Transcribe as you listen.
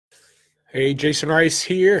Hey, Jason Rice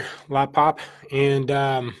here, Lot Pop, and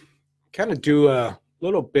kind of do a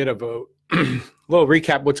little bit of a little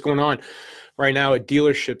recap what's going on right now at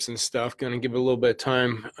dealerships and stuff. Going to give it a little bit of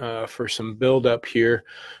time for some build up here,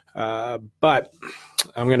 but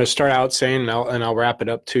I'm going to start out saying, and I'll wrap it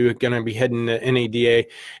up too. Going to be heading to NADA,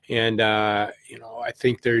 and I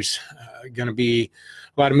think there's going to be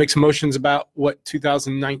a lot of mixed emotions about what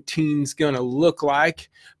 2019 is going to look like.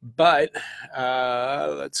 But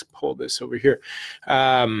let's pull this over here.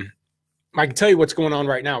 I can tell you what's going on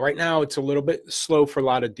right now. Right now, it's a little bit slow for a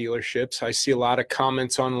lot of dealerships. I see a lot of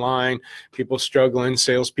comments online, people struggling,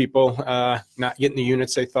 salespeople not getting the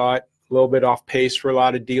units they thought, a little bit off pace for a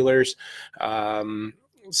lot of dealers.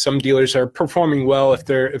 Some dealers are performing well if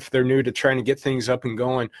they're new to trying to get things up and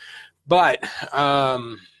going. But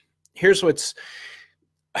here's what's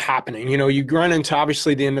happening. You run into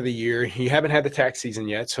obviously the end of the year. You haven't had the tax season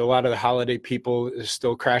yet, so a lot of the holiday people is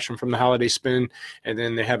still crashing from the holiday spin, and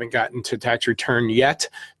then they haven't gotten to tax return yet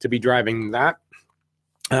to be driving that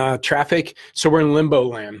traffic. So we're in limbo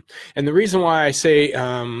land. And the reason why I say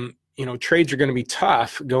trades are going to be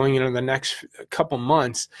tough going into the next couple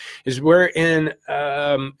months is we're in,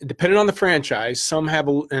 depending on the franchise, some have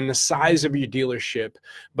and the size of your dealership,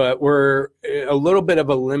 but we're a little bit of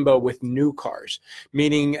a limbo with new cars,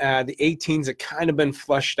 meaning the 18s have kind of been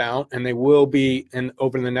flushed out, and they will be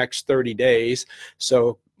over the next 30 days.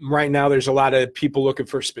 So right now there's a lot of people looking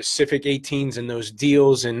for specific 18s, and those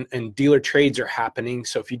deals and dealer trades are happening.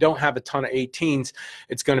 So if you don't have a ton of 18s,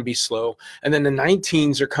 it's going to be slow. And then the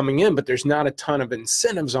 19s are coming in, but there's not a ton of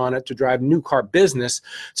incentives on it to drive new car business.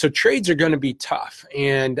 So trades are going to be tough.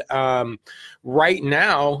 And right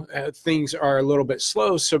now things are a little bit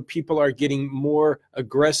slow. So people are getting more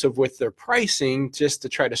aggressive with their pricing just to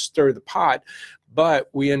try to stir the pot. But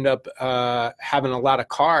we end up having a lot of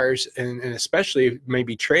cars and especially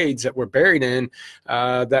maybe trades that we're buried in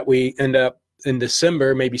that we end up in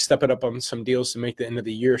December, maybe stepping up on some deals to make the end of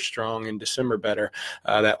the year strong and December better,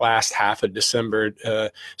 that last half of December.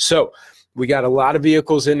 So we got a lot of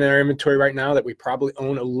vehicles in our inventory right now that we probably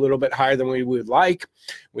own a little bit higher than we would like.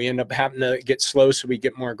 We end up having to get slow, so we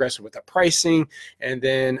get more aggressive with the pricing, and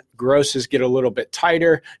then grosses get a little bit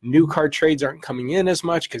tighter. New car trades aren't coming in as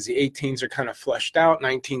much because the 18s are kind of flushed out.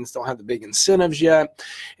 19s don't have the big incentives yet,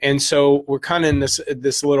 and so we're kind of in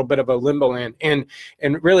this little bit of a limbo land. And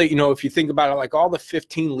really, if you think about it, like all the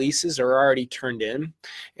 15 leases are already turned in,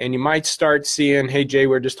 and you might start seeing, hey Jay,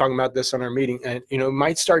 we're just talking about this on our meeting, and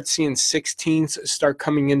might start seeing 16s start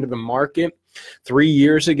coming into the market. 3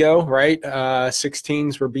 years ago, right?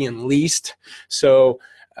 16s were being leased. So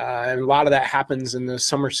a lot of that happens in the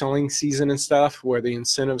summer selling season and stuff where the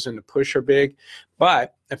incentives and the push are big.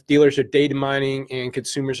 But if dealers are data mining and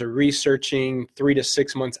consumers are researching 3 to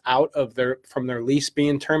 6 months out of from their lease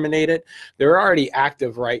being terminated, they're already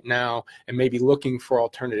active right now and maybe looking for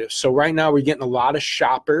alternatives. So right now we're getting a lot of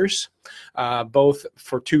shoppers, both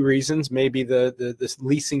for two reasons. Maybe the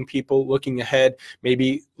leasing people looking ahead,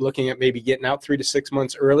 maybe looking at maybe getting out 3 to 6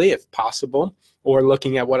 months early if possible, or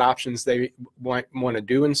looking at what options they want to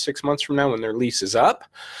do in 6 months from now when their lease is up.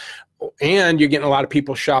 And you're getting a lot of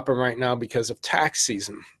people shopping right now because of tax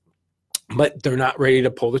season, but they're not ready to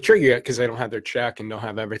pull the trigger yet because they don't have their check and don't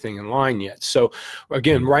have everything in line yet. So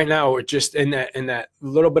again, right now we're just in that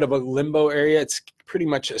little bit of a limbo area. It's pretty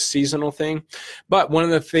much a seasonal thing. But one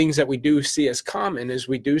of the things that we do see as common is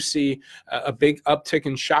we do see a big uptick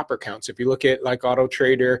in shopper counts. If you look at like Auto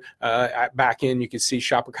Trader back in, you can see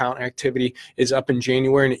shopper count activity is up in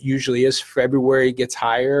January, and it usually is. February gets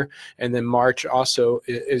higher, and then March also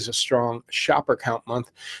is a strong shopper count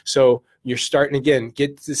month. So you're starting again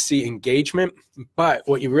get to see engagement. But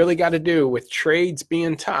what you really got to do with trades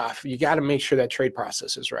being tough, you got to make sure that trade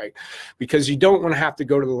process is right, because you don't want to have to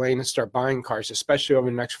go to the lane and start buying cars, especially over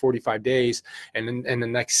the next 45 days and in the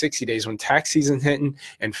next 60 days when tax season's hitting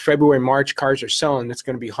and February, March cars are selling. It's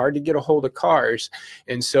going to be hard to get a hold of cars.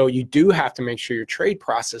 And so you do have to make sure your trade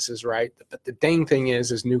process is right. But the dang thing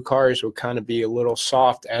is new cars will kind of be a little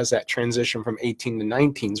soft as that transition from 18 to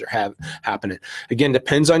 19s are happening. Again,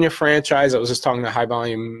 depends on your franchise. I was just talking to high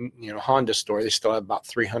volume, Honda store. They still have about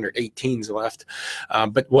 318s left.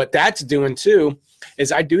 But what that's doing too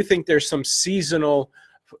is I do think there's some seasonal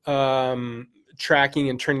tracking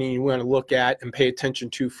and trending you want to look at and pay attention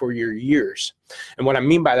to for your years. And what I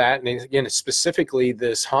mean by that, and again, it's specifically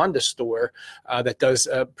this Honda store that does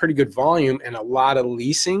a pretty good volume and a lot of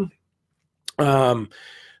leasing.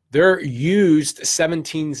 Their used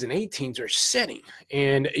 17s and 18s are sitting,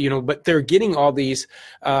 and but they're getting all these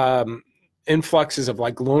influxes of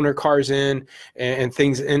like loaner cars in and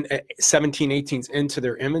things in 17, 18s into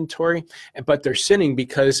their inventory, but they're sitting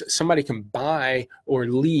because somebody can buy or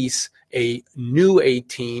lease a new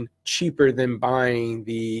 18 cheaper than buying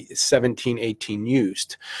the 17, 18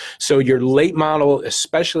 used. So your late model,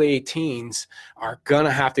 especially 18s, are going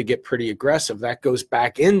to have to get pretty aggressive. That goes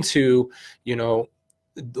back into,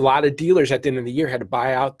 a lot of dealers at the end of the year had to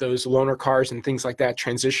buy out those loaner cars and things like that,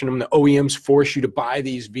 transition them. The OEMs force you to buy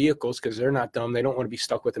these vehicles because they're not dumb. They don't want to be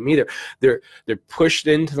stuck with them either. They're pushed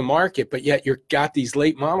into the market, but yet you've got these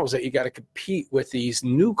late models that you got to compete with these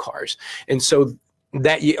new cars. And so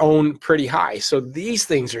that you own pretty high. So these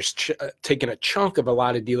things are taking a chunk of a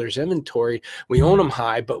lot of dealers' inventory. We own them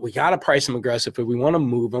high, but we got to price them aggressive if we want to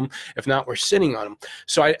move them. If not, we're sitting on them.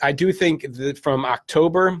 So I do think that from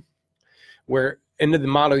October, where end of the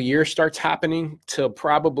model year starts happening, till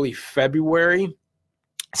probably February,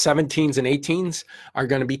 17s and 18s are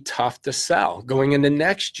going to be tough to sell. Going into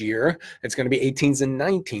next year, it's going to be 18s and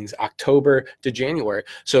 19s, October to January.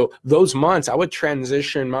 So those months, I would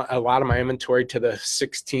transition a lot of my inventory to the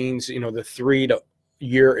 16s, the 3 to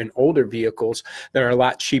year and older vehicles that are a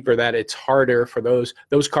lot cheaper, that it's harder for those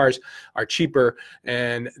cars are cheaper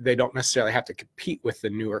and they don't necessarily have to compete with the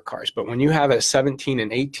newer cars. But when you have a 17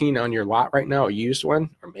 and 18 on your lot right now, a used one,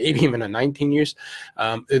 or maybe even a 19 used,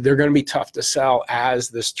 they're going to be tough to sell as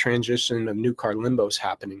this transition of new car limbo is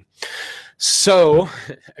happening. So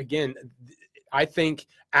again, I think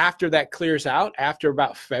after that clears out, after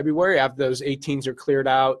about February, after those 18s are cleared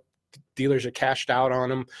out, dealers are cashed out on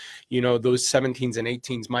them, those 17s and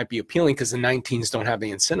 18s might be appealing because the 19s don't have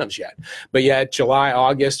the incentives yet. But yet July,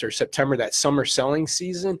 August, or September, that summer selling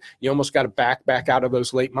season, you almost got to back out of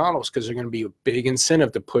those late models because they're going to be a big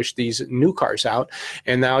incentive to push these new cars out.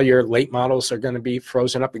 And now your late models are going to be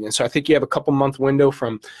frozen up again. So I think you have a couple month window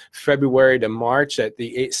from February to March that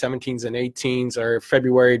the 17s and 18s, or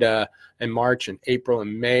February to and March and April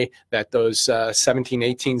and May, that those 17,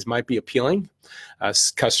 18s might be appealing.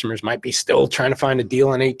 Customers might be still trying to find a deal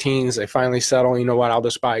on 18s. They finally settle, you know what, I'll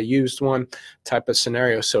just buy a used one type of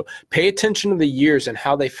scenario. So pay attention to the years and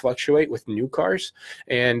how they fluctuate with new cars,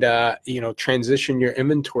 and, transition your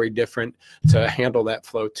inventory different to handle that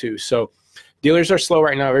flow too. So dealers are slow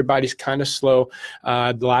right now. Everybody's kind of slow.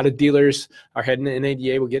 A lot of dealers are heading to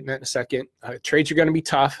NADA. We'll get in that in a second. Trades are going to be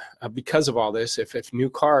tough because of all this. If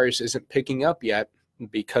new cars isn't picking up yet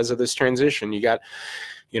because of this transition, you got,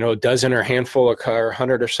 a dozen or handful of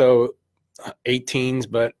 100 or so 18s,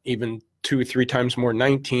 but even 2 or 3 times more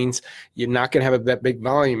 19s, you're not going to have that big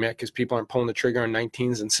volume yet because people aren't pulling the trigger on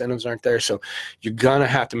 19s. Incentives aren't there. So you're going to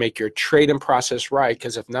have to make your trade-in process right,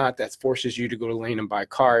 because if not, that forces you to go to lane and buy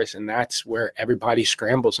cars. And that's where everybody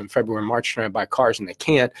scrambles in February and March trying to buy cars, and they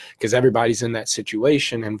can't because everybody's in that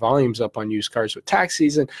situation and volume's up on used cars with tax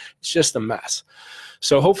season. It's just a mess.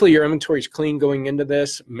 So hopefully your inventory is clean going into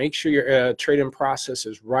this. Make sure your trade-in process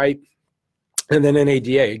is right. And then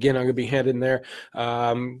NADA, again, I'm going to be heading there.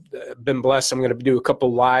 Been blessed. I'm going to do a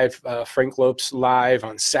couple live, Frank Lopes live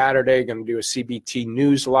on Saturday. Going to do a CBT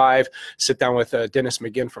News live, sit down with Dennis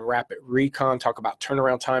McGinn from Rapid Recon, talk about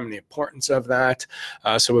turnaround time and the importance of that.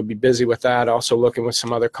 So we'll be busy with that. Also looking with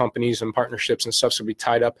some other companies and partnerships and stuff, so we'll be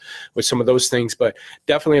tied up with some of those things. But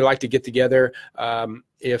definitely like to get together.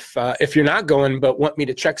 If you're not going but want me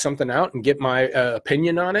to check something out and get my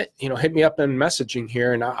opinion on it, hit me up in messaging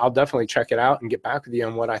here, and I'll definitely check it out and get back with you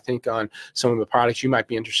on what I think on some of the products you might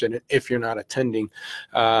be interested in if you're not attending.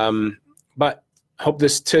 But hope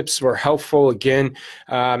this tips were helpful. Again,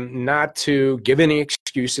 not to give any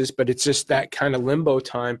excuses, but it's just that kind of limbo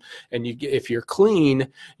time. And if you're clean,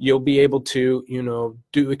 you'll be able to,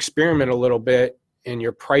 experiment a little bit in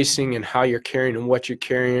your pricing and how you're carrying and what you're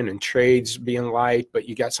carrying, and trades being light, but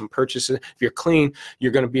you got some purchases. If you're clean,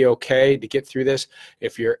 you're going to be okay to get through this.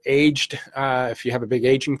 If you're aged, if you have a big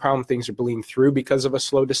aging problem, things are bleeding through because of a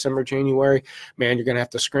slow December, January, man, you're going to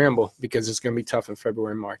have to scramble because it's going to be tough in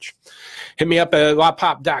February and March. Hit me up at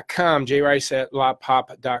lotpop.com, jrice at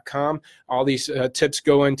lotpop.com. All these tips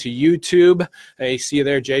go into YouTube. Hey, see you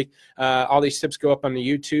there, Jake. All these tips go up on the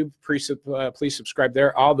YouTube. Please subscribe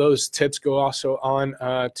there. All those tips go also on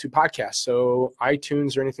to podcasts. So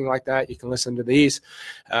iTunes or anything like that, you can listen to these.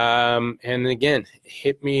 And again,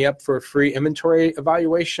 hit me up for a free inventory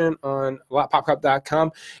evaluation on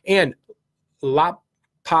lotpop.com and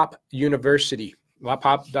Lotpop University.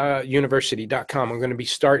 lotpopuniversity.com. I'm going to be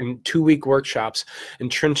starting 2-week workshops,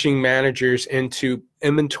 entrenching managers into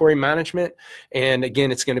inventory management. And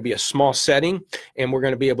again, it's going to be a small setting, and we're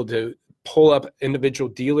going to be able to pull up individual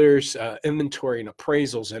dealers, inventory and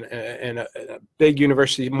appraisals, and a big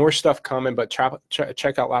university. More stuff coming, but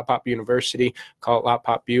check out Lot Pop University. Call it Lot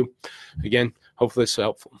Pop U. Again, hopefully it's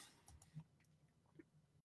helpful.